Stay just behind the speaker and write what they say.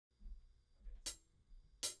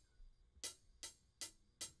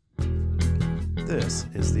This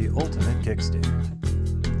is the ultimate kickstand.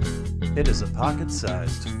 It is a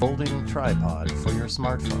pocket-sized folding tripod for your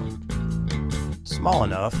smartphone. Small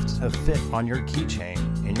enough to fit on your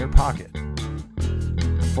keychain in your pocket.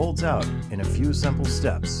 Folds out in a few simple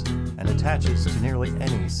steps and attaches to nearly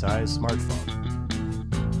any size smartphone.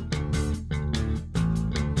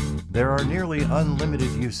 There are nearly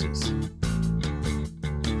unlimited uses.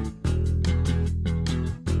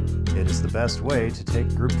 It is the best way to take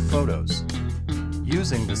group photos.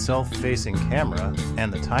 Using the self-facing camera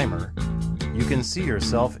and the timer, you can see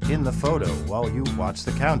yourself in the photo while you watch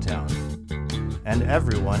the countdown. And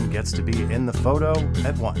everyone gets to be in the photo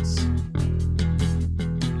at once.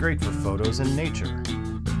 Great for photos in nature.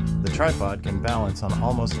 The tripod can balance on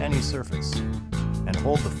almost any surface and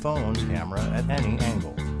hold the phone camera at any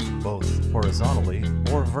angle, both horizontally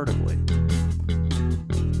or vertically.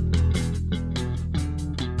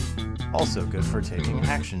 Also good for taking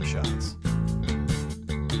action shots.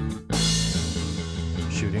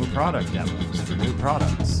 Shooting product demos for new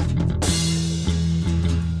products.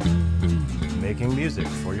 Making music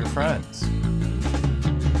for your friends.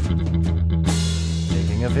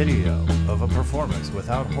 Making a video of a performance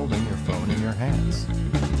without holding your phone in your hands.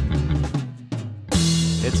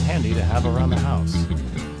 It's handy to have around the house.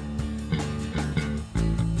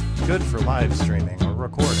 Good for live streaming or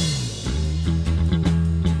recording.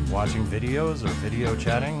 Watching videos or video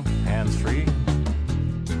chatting, hands-free.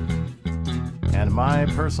 And my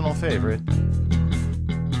personal favorite,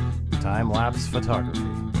 time-lapse photography.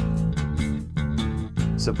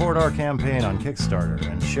 Support our campaign on Kickstarter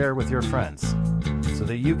and share with your friends so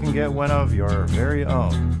that you can get one of your very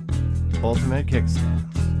own ultimate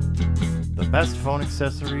kickstands. The best phone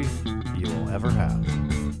accessory you will ever have.